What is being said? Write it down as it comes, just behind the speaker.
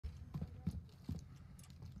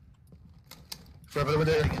Right by the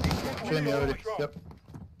window. Shooting me already. Yep.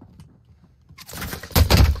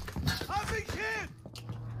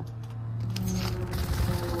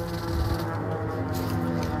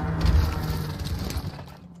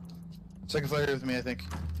 Second floor here with me, I think.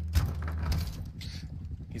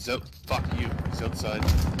 He's out. Fuck you. He's outside.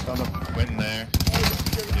 Found him. Went in there.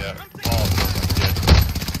 Yeah.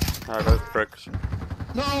 Oh, Alright, that's bricks.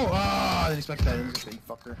 No! Ah, then he's back there. You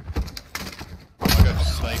fucker. I got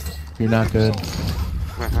sniped. You're not good.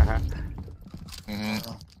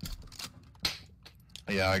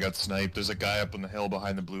 Yeah, I got sniped. There's a guy up on the hill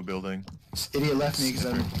behind the blue building. This idiot left me because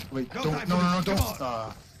I'm. Wait, don't. No,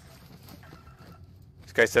 don't.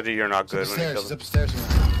 This guy said you're not good when he He's killed him. upstairs.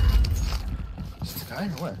 Is this a guy or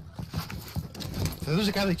what? There's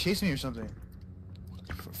a guy like chasing me or something.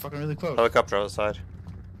 Fucking really close. Helicopter outside.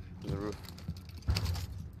 The roof.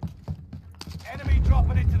 Enemy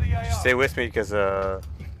dropping into the AR. Stay with me because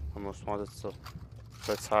almost wanted still.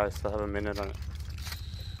 That's high, still have a minute on it.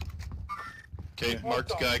 Okay,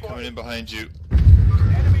 marked guy coming in behind you.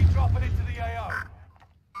 Enemy dropping into the AR.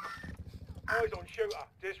 Eyes on shooter.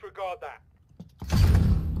 Disregard that.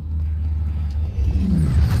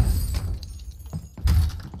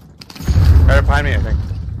 Right behind me, I think.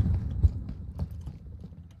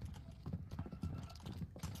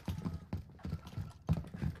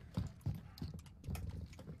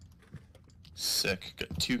 Sick.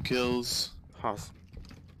 Got 2 kills. Awesome.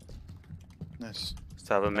 Nice.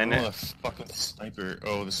 Still have a Oh, minute. the fucking sniper.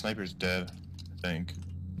 Oh, the sniper's dead. I think.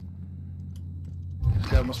 This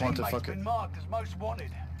guy almost wanted to Teammate's fuck it. been marked as most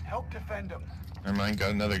wanted. Help defend them. Never mind.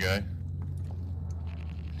 Got another guy.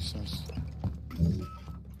 Sounds-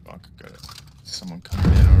 Fuck. Got someone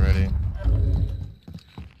coming in already.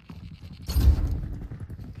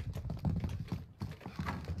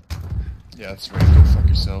 Yeah, that's right. Go fuck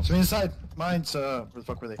yourself. So inside. Mine's where the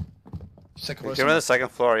fuck were they? Second floor. Give me the second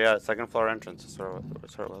floor, yeah, second floor entrance. That's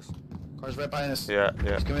where it was. Car's right behind us. Yeah,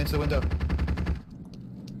 yeah. He's coming into the window.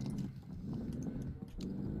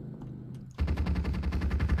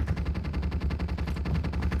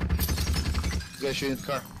 You guys shooting at the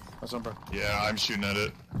car. That's on, bro. Yeah, I'm shooting at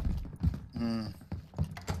it. And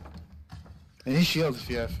he's shield if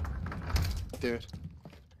you have. Dude.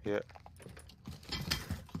 Yeah.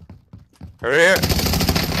 Over here!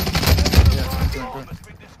 Yeah, good. Must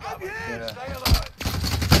be discovered. Yeah. Stay alert.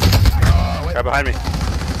 Oh, wait. Right behind me.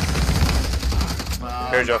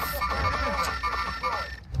 Here, Joe.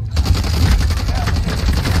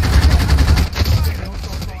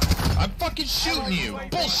 I'm fucking shooting you.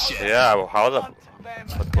 Bullshit. Yeah, well, how the...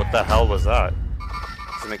 What the hell was that?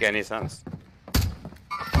 Doesn't make any sense.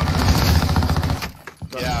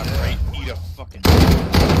 Yeah, right. Eat a fucking.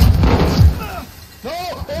 No!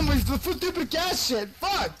 Oh my, the stupid gas shit!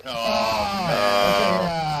 Fuck! Oh,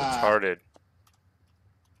 Yeah. Retarded.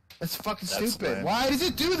 That's fucking That's stupid. lame. Why does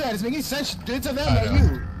it do that? It's making sense. Do it to them, I not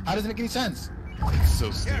know. you. How does it make any sense? It's so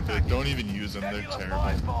stupid. Don't even use them. They're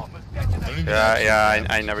terrible. Don't even Yeah,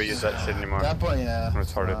 I never use that shit anymore. At that point, yeah.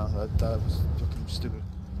 Retarded. No, that was fucking stupid.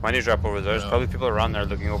 Why don't you drop over there? There's No. probably people around there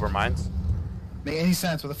looking over mines. Make any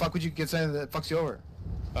sense? What the fuck would you get something that fucks you over?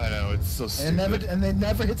 I know, it's so stupid. And it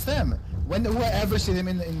never hits them. When do I ever see them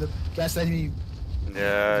in the gas enemy?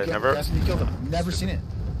 Yeah, never. Gas enemy killed them. Never seen it.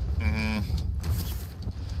 Mm-hmm.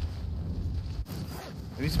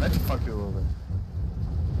 Maybe it's meant to fuck people over.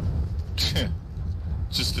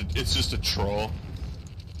 It's just a troll.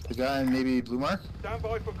 The guy in maybe Blue Mark. Stand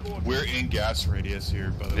by for coordinates. We're in gas radius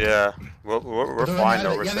here, by the way. Yeah, we're They're fine behind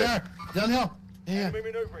though. it. We're Yeah, they safe. are. Down the hill. Yeah. Enemy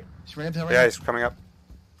maneuvering. Just ran up the hill right Yeah, now. he's coming up.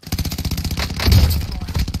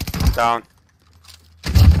 Down.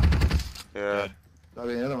 Yeah. That'll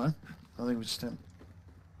be another one. I don't think it was just him.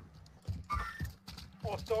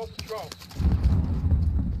 Hostile patrol.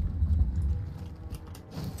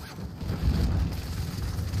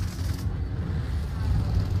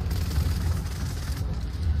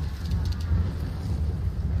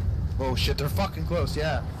 Oh shit, they're fucking close,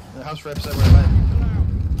 yeah. The house right beside where I went.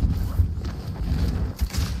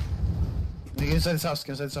 Get inside this house,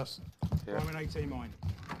 get inside this house. Yeah. I'm an 18 mine.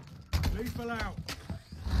 Lethal out.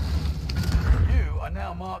 You are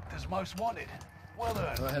now marked as most wanted. Well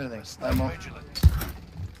done. Go ahead, anything. Stay Ammo. vigilant.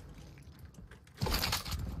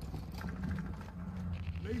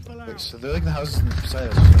 Lethal Wait, out. so they're like the houses beside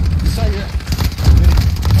us. Beside here.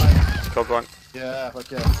 Fine. Killed one. Yeah, fuck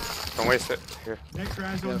yeah. Don't waste it. Here. Next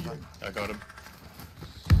round's Yeah, on fine. you. I got him.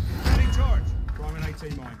 Heading charge. I'm an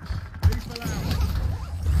 18 mine. Lethal out.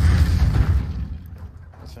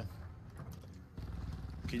 That's fine.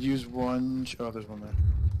 Could use one. Oh, there's one there.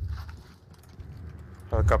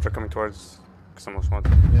 Helicopter coming towards someone's one.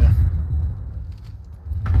 Yeah.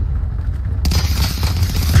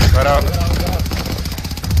 Right out.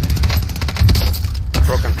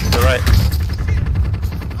 Broken. To the right.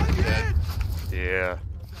 Dead. Yeah.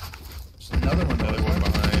 There's another one. Another one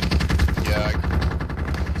behind.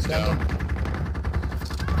 Yeah. He's down.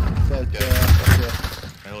 Dead. Yeah.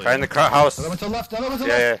 Hell Guy in yeah. the house. Another one to the left. Another one to the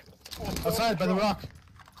Yeah, left. yeah. Outside by the rock.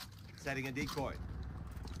 Setting a decoy.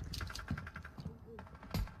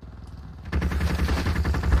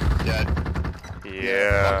 Dead.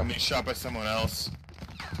 Yeah. Fucking being shot by someone else.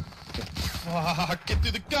 Fuck, get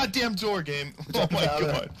through the goddamn door, game. Oh my Yeah,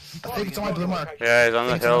 god. I think it's on my blue mark. Yeah, he's on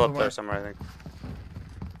the Thanks, hill another up there one. somewhere, I think.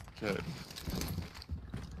 Good.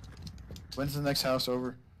 When's the next house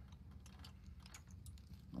over?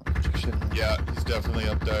 Oh, shit. Yeah, he's definitely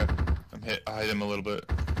up there. I hit him a little bit.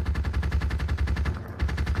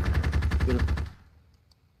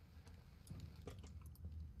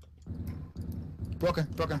 Broken.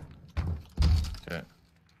 Okay.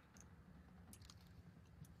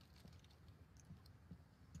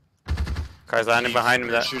 Guy's landing behind him.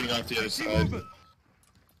 They're That. shooting off the other side.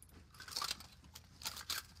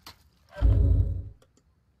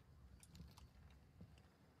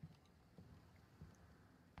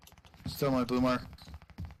 Still on my blue mark.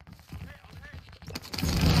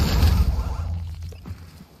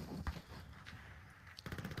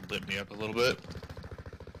 Lit me up a little bit.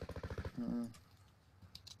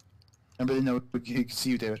 Everybody know you can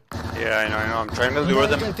see you, David. Yeah, I know. I'm trying to lure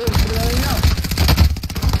them. David, get out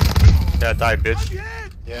of Yeah, die, bitch. here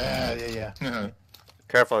now. Yeah.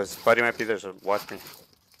 Careful, his buddy might be there, so watch me.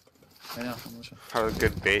 I know. I'm listening. Have a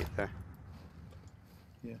good bait there.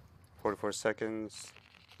 Yeah. 44 seconds.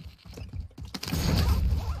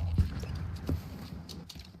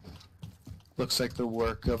 Looks like the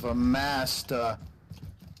work of a master.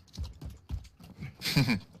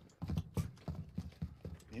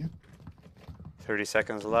 You? 30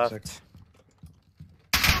 seconds left.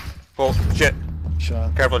 Oh, shit.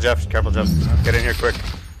 Shot. Careful, Jeff. Careful, Jeff. Get in here quick.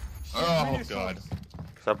 Oh god.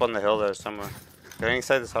 He's up on the hill there somewhere. Get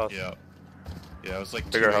inside this house. Yeah. Yeah, it was like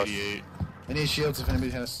Bigger house. 288. I need shields if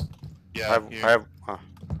anybody has. Yeah, I here. have.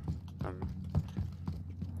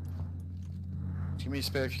 Give me a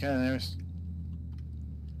spare if you can, Aris.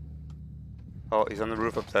 Oh, he's on the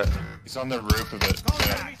roof up there. He's on the roof of it.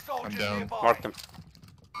 Yeah, Enemy I'm soldiers down. nearby. Marked him.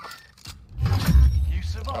 You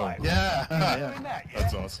survived. Yeah. yeah. Doing that, yeah?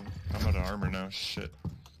 That's awesome. I'm out of armor now. Shit.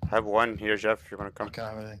 I have one here, Jeff, if you want to come. I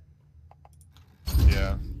can't have anything.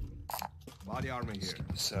 Yeah. Body armor here. Just give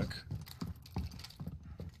me a sec.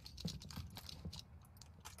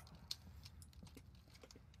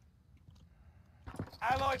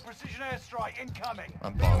 Allied precision airstrike incoming.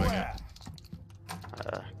 I'm bombing Beware.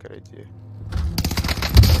 Good idea.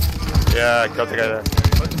 Yeah, I killed the guy there.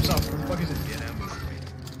 Fuck himself. What the fuck is it?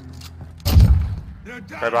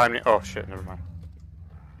 Right behind me. Oh, shit, never mind.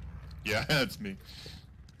 Yeah, that's me.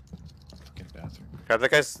 Fucking bathroom. Grab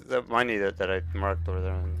that guy's the money that I marked over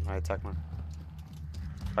there in my attack mark.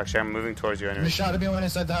 Actually, I'm moving towards you He anyway. shot at me when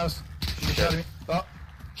inside the house. He shot at me. Oh,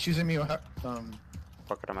 shooting me. Fuck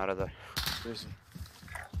it, I'm out of there. Where is he?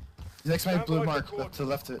 He's next to my blue mark, to the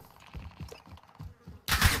left of it.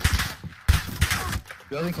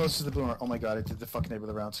 Building close to the blue mark. Oh my god, I did the fucking neighbor of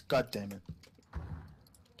the rounds. God damn it.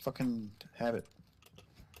 Fucking have it.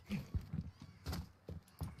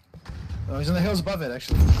 Oh, he's on the hills above it,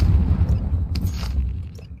 actually.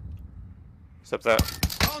 He's up there.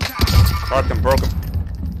 Marked him, broke him.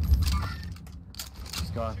 He's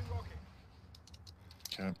gone.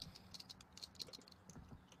 Okay.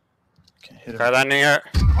 Can't hit Guy him. landing here.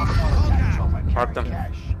 Mark them.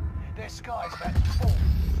 Their sky's about to fall.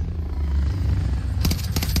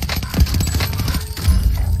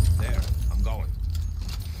 There. I'm going.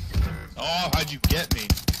 Oh, how'd you get me?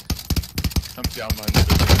 I'm down behind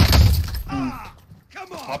the building.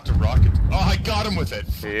 Come on. Popped a rocket. Oh, I got him with it.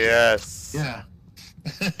 Yes. Yeah.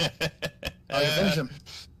 Oh, you finished him.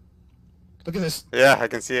 Look at this. Yeah, I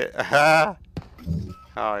can see it.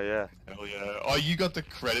 Oh, yeah. Hell yeah. Oh, you got the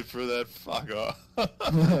credit for that? Fuck off.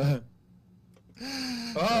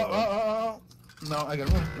 Oh. No, I got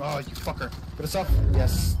it. Oh, you fucker. Put us up.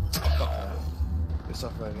 Yes. Fuck that. Put us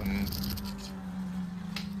up right now.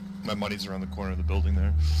 My money's around the corner of the building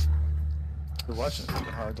there. We're watching it. It's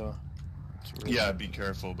hard though. It's really Yeah, be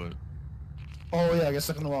careful, but Oh yeah, I got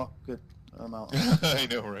stuck in the wall. Good. I'm out. I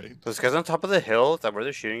know, right? Those guys on top of the hill, that where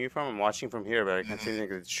they're shooting you from, I'm watching from here, but I can't see anything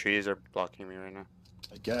because the trees are blocking me right now.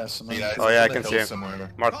 I guess. I'm not- Yeah, Oh, yeah, I it's can on the see hill him. somewhere.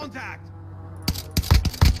 Mark him. Contact.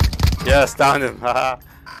 Yes, downed him. Haha.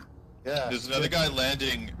 Yeah. There's another guy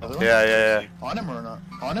landing. Other one? Yeah. On him or not?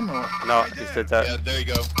 On him or? No, he did that. Yeah, there you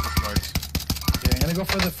go. Marked. Yeah, I'm gonna go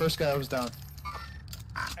for the first guy that was down.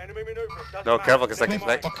 Enemy maneuvering. Doesn't No, matter. careful, 'cause I Never can-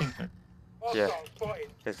 mind. Fucking. Yeah. Hostile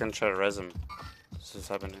spotted. He's gonna try to res him. This is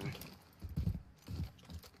happening.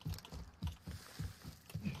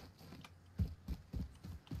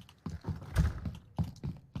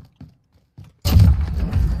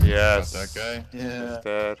 Got Yes. that guy. Yeah. He's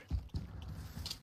dead.